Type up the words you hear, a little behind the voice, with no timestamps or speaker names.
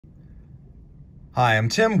Hi, I'm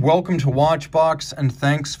Tim. Welcome to Watchbox, and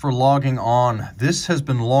thanks for logging on. This has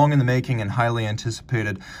been long in the making and highly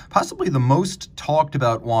anticipated, possibly the most talked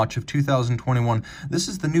about watch of 2021. This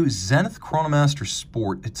is the new Zenith Chronomaster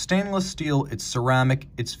Sport. It's stainless steel, it's ceramic,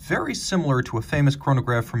 it's very similar to a famous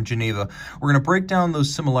chronograph from Geneva. We're going to break down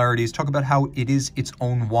those similarities, talk about how it is its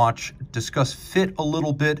own watch, discuss fit a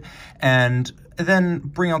little bit, and then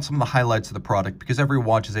bring out some of the highlights of the product, because every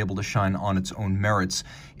watch is able to shine on its own merits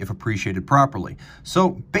if appreciated properly. So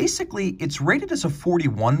basically, it's rated as a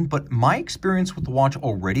 41, but my experience with the watch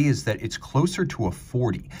already is that it's closer to a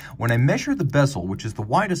 40. When I measure the bezel, which is the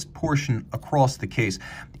widest portion across the case,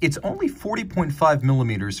 it's only 40.5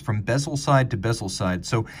 millimeters from bezel side to bezel side.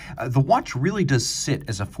 So the watch really does sit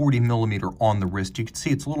as a 40 millimeter on the wrist. You can see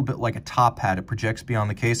it's a little bit like a top hat. It projects beyond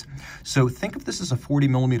the case. So think of this as a 40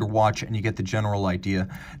 millimeter watch and you get the general idea.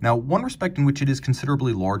 Now, one respect in which it is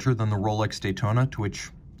considerably larger than the Rolex Daytona, to which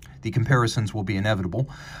the comparisons will be inevitable,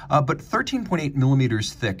 but 13.8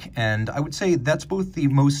 millimeters thick, and I would say that's both the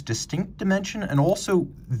most distinct dimension and also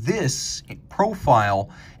this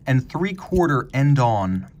profile and 3/4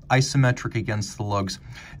 end-on isometric against the lugs.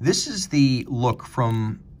 This is the look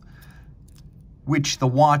from which the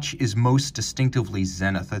watch is most distinctively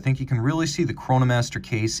Zenith. I think you can really see the Chronomaster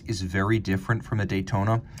case is very different from a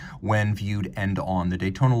Daytona when viewed end-on. The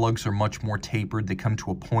Daytona lugs are much more tapered. They come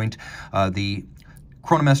to a point. The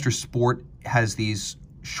Chronomaster Sport has these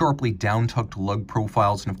sharply down-tucked lug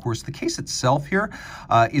profiles, and of course the case itself here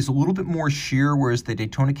is a little bit more sheer, whereas the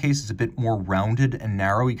Daytona case is a bit more rounded and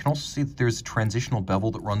narrow. You can also see that there's a transitional bevel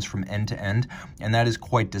that runs from end to end, and that is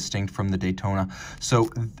quite distinct from the Daytona. So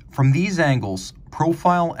from these angles,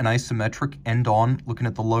 profile and isometric end-on, looking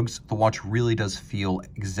at the lugs, the watch really does feel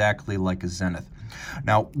exactly like a Zenith.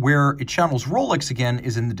 Now, where it channels Rolex again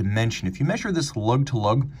is in the dimension. If you measure this lug to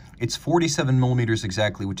lug, it's 47 millimeters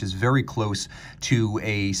exactly, which is very close to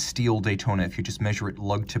a steel Daytona if you just measure it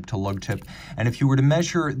lug tip to lug tip. And if you were to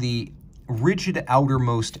measure the rigid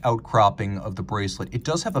outermost outcropping of the bracelet, it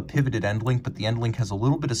does have a pivoted end link, but the end link has a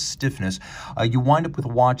little bit of stiffness. You wind up with a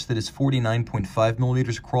watch that is 49.5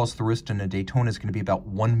 millimeters across the wrist, and a Daytona is going to be about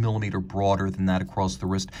 1 millimeter broader than that across the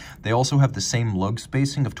wrist. They also have the same lug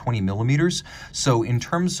spacing of 20 millimeters. So in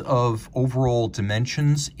terms of overall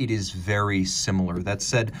dimensions, it is very similar. That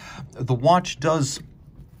said, the watch does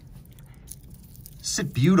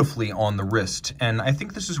sit beautifully on the wrist, and I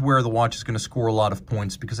think this is where the watch is going to score a lot of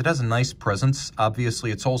points because it has a nice presence.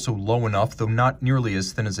 Obviously, it's also low enough, though not nearly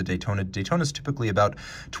as thin as a Daytona. Daytona is typically about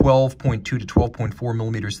 12.2 to 12.4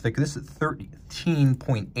 millimeters thick. This at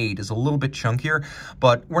 13.8 is a little bit chunkier,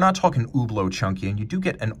 but we're not talking Hublot chunky, and you do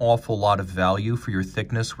get an awful lot of value for your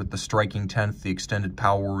thickness with the striking 10th, the extended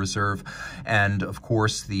power reserve, and of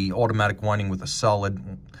course the automatic winding with a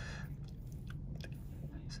solid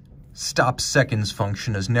stop seconds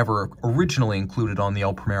function is never originally included on the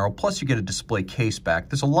El Primero, plus you get a display case back.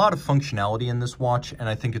 There's a lot of functionality in this watch, and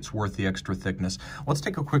I think it's worth the extra thickness. Let's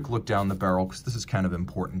take a quick look down the barrel, because this is kind of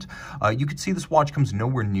important. You can see this watch comes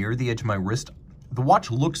nowhere near the edge of my wrist. The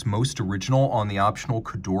watch looks most original on the optional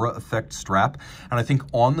Cordura effect strap, and I think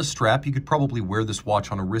on the strap you could probably wear this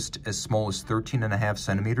watch on a wrist as small as 13.5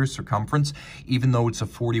 centimeters circumference, even though it's a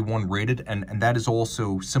 41 rated, and that is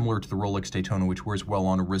also similar to the Rolex Daytona, which wears well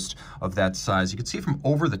on a wrist of that size. You can see from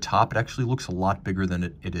over the top, it actually looks a lot bigger than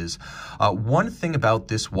it is. One thing about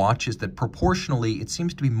this watch is that proportionally, it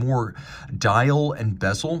seems to be more dial and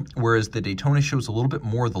bezel, whereas the Daytona shows a little bit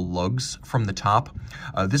more of the lugs from the top.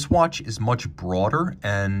 This watch is much broader,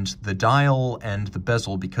 and the dial and the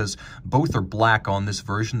bezel, because both are black on this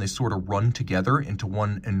version, they sort of run together into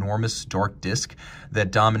one enormous dark disc that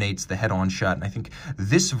dominates the head-on shot. And I think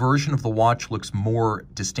this version of the watch looks more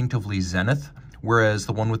distinctively Zenith, whereas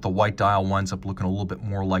the one with the white dial winds up looking a little bit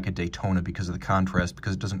more like a Daytona because of the contrast,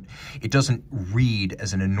 because it doesn't read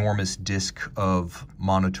as an enormous disc of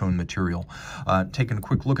monotone material. Taking a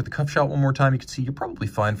quick look at the cuff shot one more time, you can see you're probably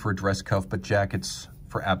fine for a dress cuff, but jackets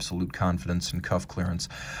for absolute confidence and cuff clearance.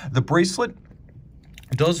 The bracelet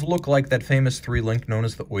does look like that famous 3-link known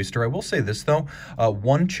as the Oyster. I will say this, though.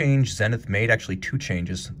 One change Zenith made, actually 2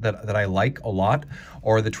 changes that I like a lot,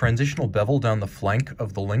 are the transitional bevel down the flank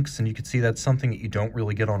of the links, and you can see that's something that you don't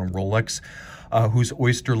really get on a Rolex, whose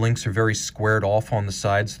Oyster links are very squared off on the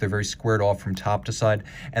sides. They're very squared off from top to side.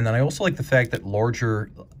 And then I also like the fact that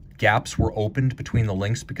larger gaps were opened between the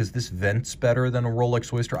links because this vents better than a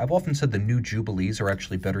Rolex Oyster. I've often said the new Jubilees are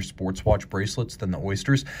actually better sports watch bracelets than the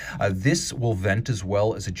Oysters. This will vent as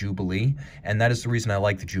well as a Jubilee, and that is the reason I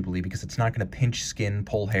like the Jubilee, because it's not going to pinch skin,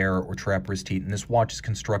 pull hair, or trap wrist heat, and this watch is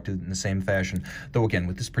constructed in the same fashion. Though again,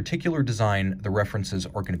 with this particular design, the references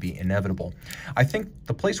are going to be inevitable. I think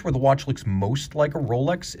the place where the watch looks most like a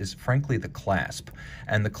Rolex is frankly the clasp.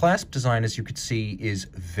 And the clasp design, as you could see, is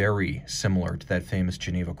very similar to that famous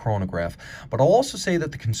Geneva chronograph. But I'll also say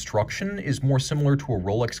that the construction is more similar to a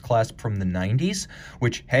Rolex clasp from the 90s,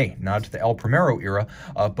 which, hey, nod to the El Primero era,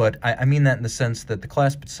 but I mean that in the sense that the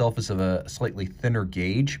clasp itself is of a slightly thinner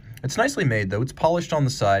gauge. It's nicely made, though. It's polished on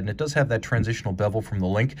the side, and it does have that transitional bevel from the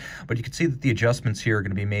link, but you can see that the adjustments here are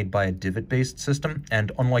going to be made by a divot-based system,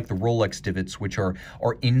 and unlike the Rolex divots, which are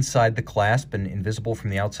inside the clasp and invisible from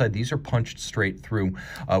the outside, these are punched straight through,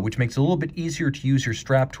 which makes it a little bit easier to use your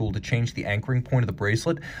strap tool to change the anchoring point of the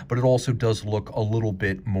bracelet, but it also does look a little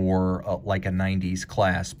bit more like a 90s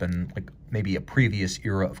clasp and like maybe a previous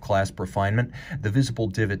era of clasp refinement. The visible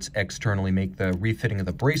divots externally make the refitting of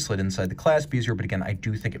the bracelet inside the clasp easier, but again, I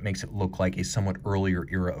do think it makes it look like a somewhat earlier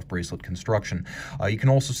era of bracelet construction. You can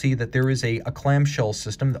also see that there is a clamshell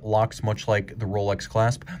system that locks much like the Rolex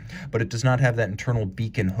clasp, but it does not have that internal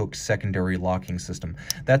beacon hook secondary locking system.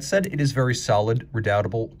 That said, it is very solid,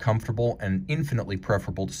 redoubtable, comfortable, and infinitely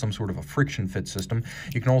preferable to some sort of a friction fit system.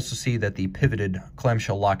 You can also see that the pivoted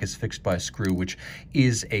clamshell lock is fixed by a screw, which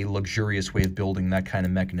is a luxurious way of building that kind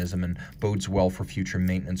of mechanism and bodes well for future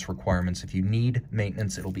maintenance requirements. If you need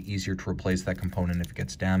maintenance, it'll be easier to replace that component if it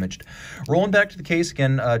gets damaged. Rolling back to the case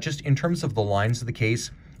again, just in terms of the lines of the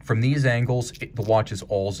case, from these angles, the watch is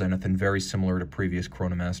all Zenith and very similar to previous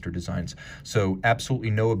Chronomaster designs. So absolutely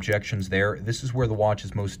no objections there. This is where the watch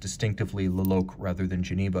is most distinctively Leloc rather than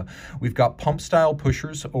Geneva. We've got pump-style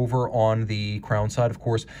pushers over on the crown side, of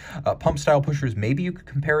course. Pump-style pushers, maybe you could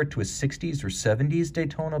compare it to a 60s or 70s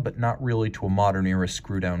Daytona, but not really to a modern-era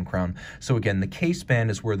screw-down crown. So again, the case band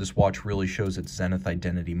is where this watch really shows its Zenith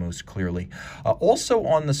identity most clearly. Also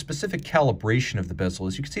on the specific calibration of the bezel,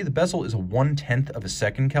 as you can see, the bezel is a 1/10 of a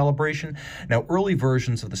second calibration. Now, early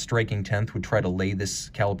versions of the striking 10th would try to lay this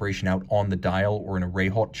calibration out on the dial or in a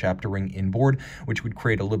Rayhaut chapter ring inboard, which would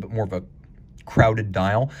create a little bit more of a crowded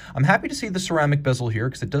dial. I'm happy to see the ceramic bezel here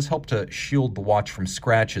because it does help to shield the watch from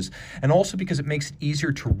scratches, and also because it makes it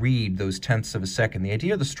easier to read those tenths of a second. The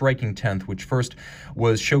idea of the striking 10th, which first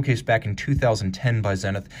was showcased back in 2010 by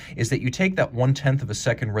Zenith, is that you take that 1/10 of a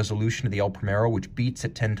second resolution of the El Primero, which beats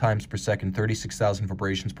at 10 times per second, 36,000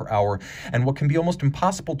 vibrations per hour, and what can be almost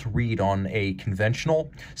impossible to read on a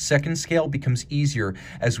conventional second scale becomes easier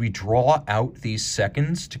as we draw out these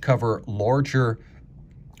seconds to cover larger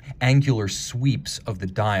angular sweeps of the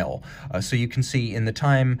dial. So you can see in the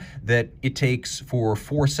time that it takes for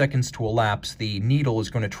 4 seconds to elapse, the needle is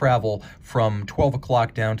going to travel from 12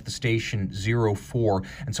 o'clock down to the station 04,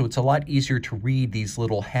 and so it's a lot easier to read these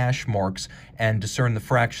little hash marks and discern the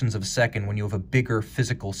fractions of a second when you have a bigger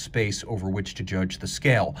physical space over which to judge the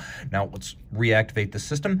scale. Now let's reactivate the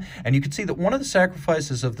system, and you can see that one of the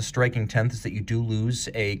sacrifices of the striking 10th is that you do lose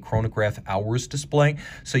a chronograph hours display.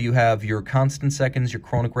 So you have your constant seconds, your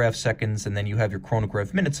chronograph seconds, and then you have your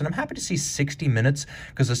chronograph minutes, and I'm happy to see 60 minutes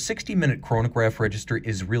because a 60-minute chronograph register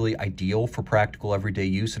is really ideal for practical everyday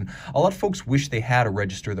use, and a lot of folks wish they had a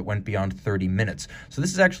register that went beyond 30 minutes. So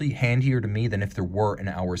this is actually handier to me than if there were an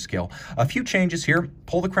hour scale. A few changes here.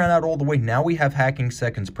 Pull the crown out all the way. Now we have hacking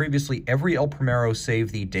seconds. Previously, every El Primero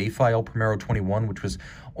save the Day-Fi El Primero 21, which was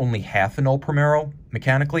only half an El Primero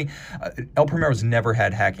mechanically. El Primero's never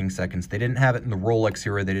had hacking seconds. They didn't have it in the Rolex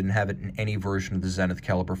era. They didn't have it in any version of the Zenith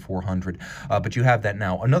Caliber 400, but you have that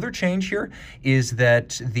now. Another change here is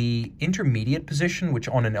that the intermediate position, which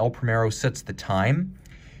on an El Primero sets the time,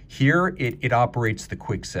 here, it operates the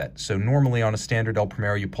quick set. So normally on a standard El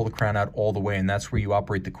Primero, you pull the crown out all the way, and that's where you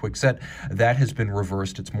operate the quick set. That has been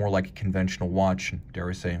reversed. It's more like a conventional watch, and dare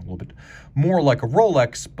I say, a little bit more like a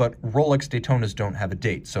Rolex, but Rolex Daytonas don't have a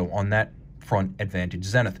date. So on that front, advantage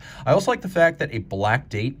Zenith. I also like the fact that a black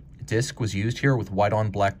date disc was used here with white on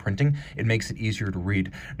black printing. It makes it easier to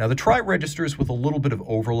read. Now the tri-registers with a little bit of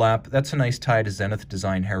overlap, that's a nice tie to Zenith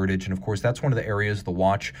design heritage, and of course that's one of the areas of the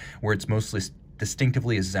watch where it's mostly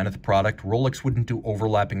distinctively a Zenith product. Rolex wouldn't do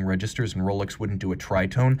overlapping registers, and Rolex wouldn't do a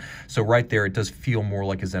tritone. So right there, it does feel more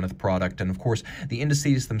like a Zenith product. And of course, the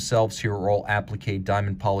indices themselves here are all applique,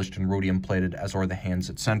 diamond polished, and rhodium plated, as are the hands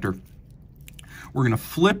at center. We're going to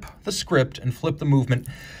flip the script and flip the movement.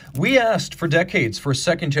 We asked for decades for a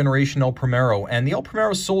second generation El Primero, and the El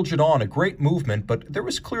Primero soldiered on, a great movement, but there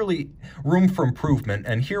was clearly room for improvement.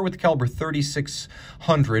 And here with the caliber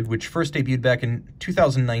 3600, which first debuted back in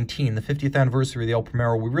 2019, the 50th anniversary of the El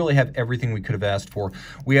Primero, we really have everything we could have asked for.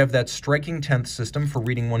 We have that striking tenth system for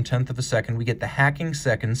reading 1/10 of a second. We get the hacking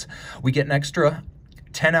seconds. We get an extra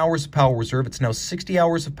 10 hours of power reserve. It's now 60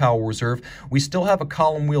 hours of power reserve. We still have a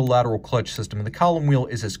column wheel lateral clutch system, and the column wheel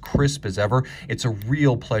is as crisp as ever. It's a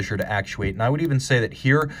real pleasure to actuate, and I would even say that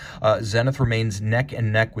here, Zenith remains neck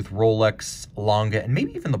and neck with Rolex, Longa, and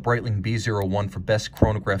maybe even the Breitling B01 for best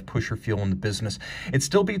chronograph pusher feel in the business. It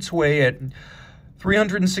still beats away at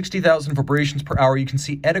 360,000 vibrations per hour. You can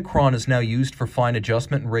see Edichron is now used for fine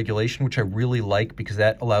adjustment and regulation, which I really like because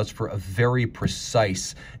that allows for a very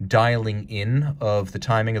precise dialing in of the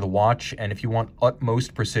timing of the watch. And if you want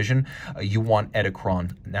utmost precision, you want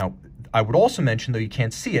Edichron. Now, I would also mention, though you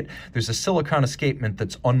can't see it, there's a silicone escapement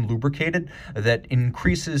that's unlubricated that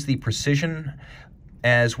increases the precision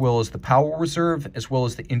as well as the power reserve, as well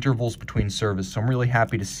as the intervals between service. So I'm really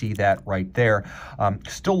happy to see that right there.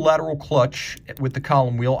 Still lateral clutch with the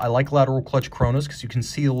column wheel. I like lateral clutch chronos because you can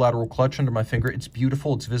see the lateral clutch under my finger. It's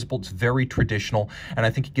beautiful, it's visible, it's very traditional, and I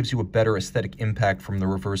think it gives you a better aesthetic impact from the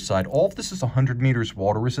reverse side. All of this is 100 meters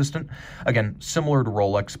water resistant. Again, similar to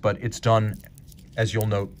Rolex, but it's done, as you'll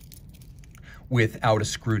note, without a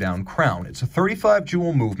screw-down crown. It's a 35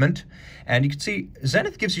 jewel movement, and you can see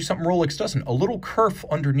Zenith gives you something Rolex doesn't, a little kerf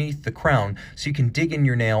underneath the crown so you can dig in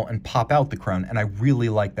your nail and pop out the crown, and I really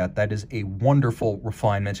like that. That is a wonderful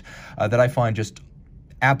refinement that I find just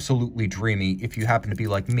absolutely dreamy if you happen to be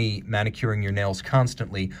like me, manicuring your nails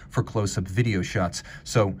constantly for close-up video shots.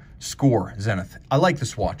 So score, Zenith. I like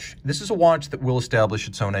this watch. This is a watch that will establish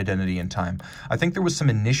its own identity in time. I think there was some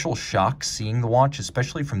initial shock seeing the watch,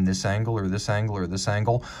 especially from this angle or this angle or this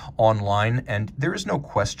angle online, and there is no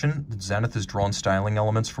question that Zenith has drawn styling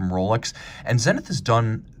elements from Rolex, and Zenith has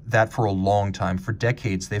done that for a long time. For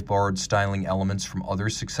decades, they've borrowed styling elements from other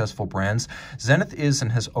successful brands. Zenith is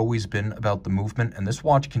and has always been about the movement, and this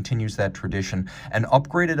watch continues that tradition. An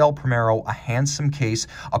upgraded El Primero, a handsome case,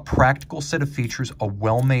 a practical set of features, a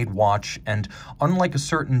well-made watch, and unlike a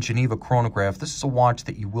certain Geneva chronograph, this is a watch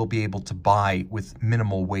that you will be able to buy with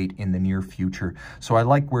minimal weight in the near future. So I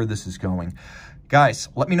like where this is going. Guys,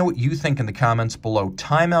 let me know what you think in the comments below.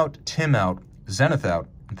 Time out, Tim out, Zenith out,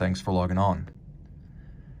 and thanks for logging on.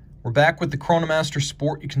 We're back with the Chronomaster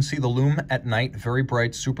Sport. You can see the lume at night, very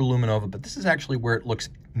bright, super luminova, but this is actually where it looks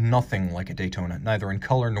nothing like a Daytona, neither in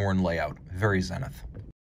color nor in layout. Very Zenith.